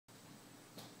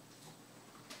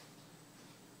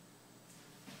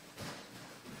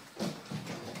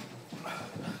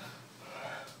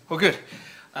Oh, good.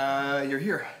 You're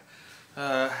here.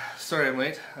 Sorry I'm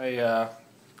late. I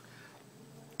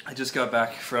just got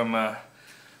back from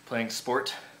playing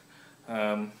sport.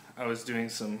 I was doing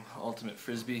some ultimate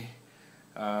frisbee,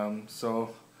 so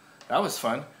that was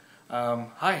fun.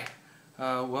 Hi,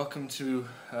 welcome to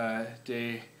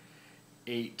day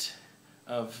 8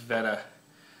 of Veda.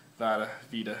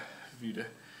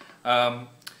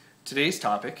 Today's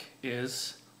topic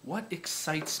is what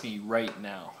excites me right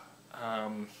now.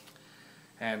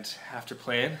 And after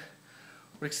playing,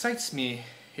 what excites me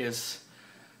is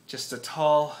just a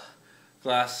tall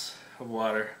glass of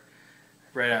water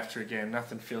right after a game.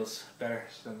 Nothing feels better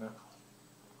than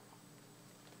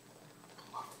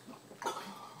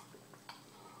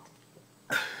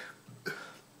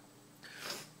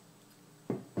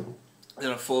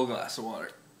a full glass of water.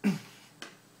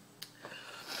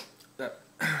 That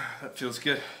feels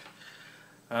good.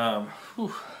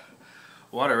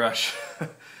 Water rush.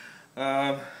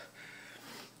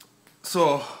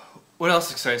 So what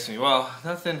else excites me? Well,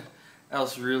 nothing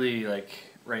else really, like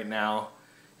right now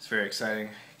is very exciting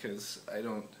because I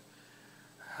don't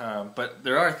but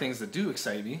there are things that do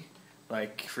excite me,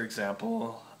 like for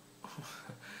example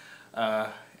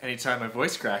anytime my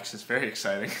voice cracks is very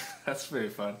exciting. That's very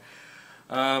fun.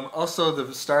 Also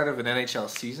the start of an NHL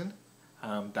season,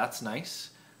 that's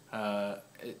nice.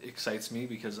 It excites me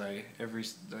because the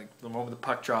moment the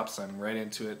puck drops, I'm right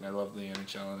into it, and I love the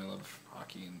NHL and I love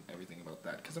hockey and everything about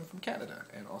that because I'm from Canada,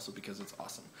 and also because it's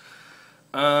awesome.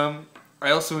 I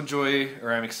also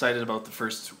I'm excited about the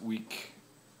first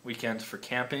weekend for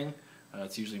camping.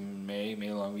 It's usually May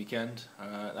long weekend.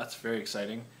 That's very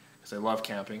exciting because I love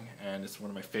camping and it's one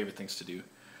of my favorite things to do.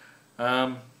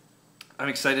 I'm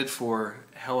excited for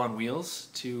Hell on Wheels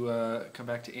to come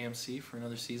back to AMC for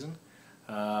another season.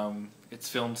 It's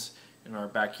filmed in our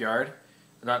backyard,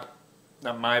 not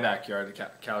my backyard,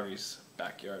 Calgary's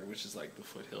backyard, which is like the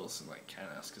foothills in like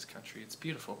Kananaskis country. It's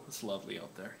beautiful. It's lovely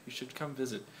out there. You should come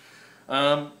visit.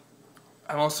 I'm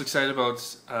also excited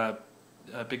about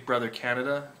Big Brother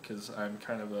Canada because I'm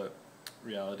kind of a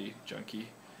reality junkie,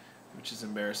 which is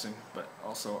embarrassing but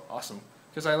also awesome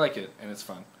because I like it and it's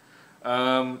fun.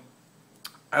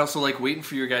 I also like waiting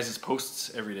for your guys'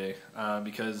 posts every day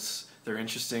because they're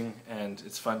interesting and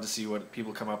it's fun to see what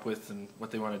people come up with and what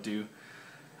they want to do.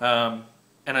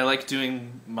 And I like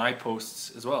doing my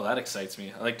posts as well. That excites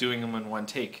me. I like doing them in one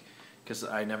take because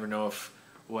I never know if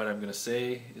what I'm going to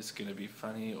say is going to be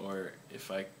funny or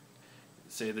if I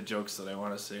say the jokes that I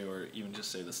want to say or even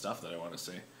just say the stuff that I want to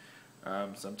say.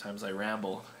 Sometimes I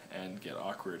ramble and get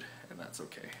awkward, and that's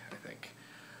okay, I think.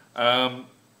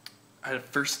 A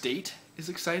first date is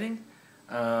exciting,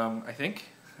 I think.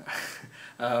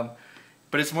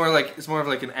 But it's more of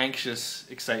like an anxious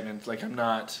excitement. Like I'm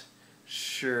not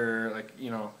sure, like, you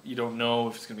know, you don't know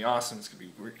if it's gonna be awesome, it's gonna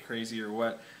be crazy or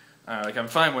what. Like I'm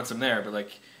fine once I'm there, but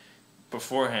like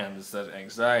beforehand is that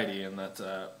anxiety and that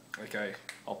like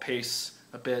I'll pace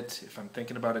a bit if I'm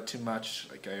thinking about it too much.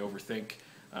 Like I overthink.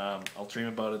 I'll dream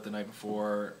about it the night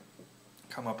before,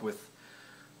 come up with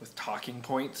talking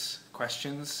points,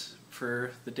 questions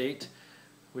for the date,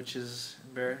 which is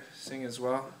embarrassing as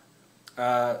well.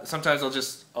 Sometimes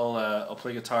I'll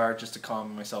play guitar just to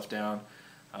calm myself down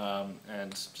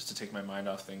and just to take my mind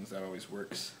off things. That always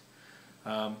works.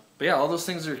 But yeah, all those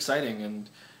things are exciting, and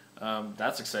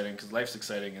that's exciting because life's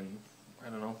exciting, and I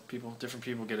don't know, different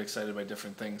people get excited by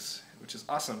different things, which is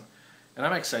awesome, and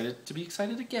I'm excited to be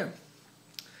excited again.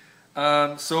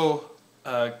 So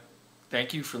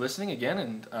thank you for listening again,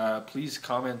 and please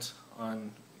comment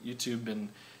on YouTube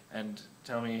and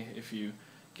tell me if you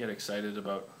get excited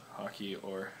about hockey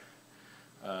or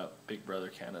Big Brother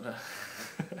Canada.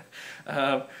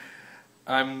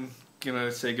 I'm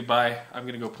gonna say goodbye. I'm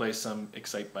gonna go play some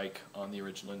Excite Bike on the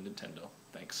original Nintendo.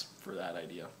 Thanks for that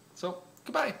idea. So,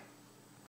 goodbye.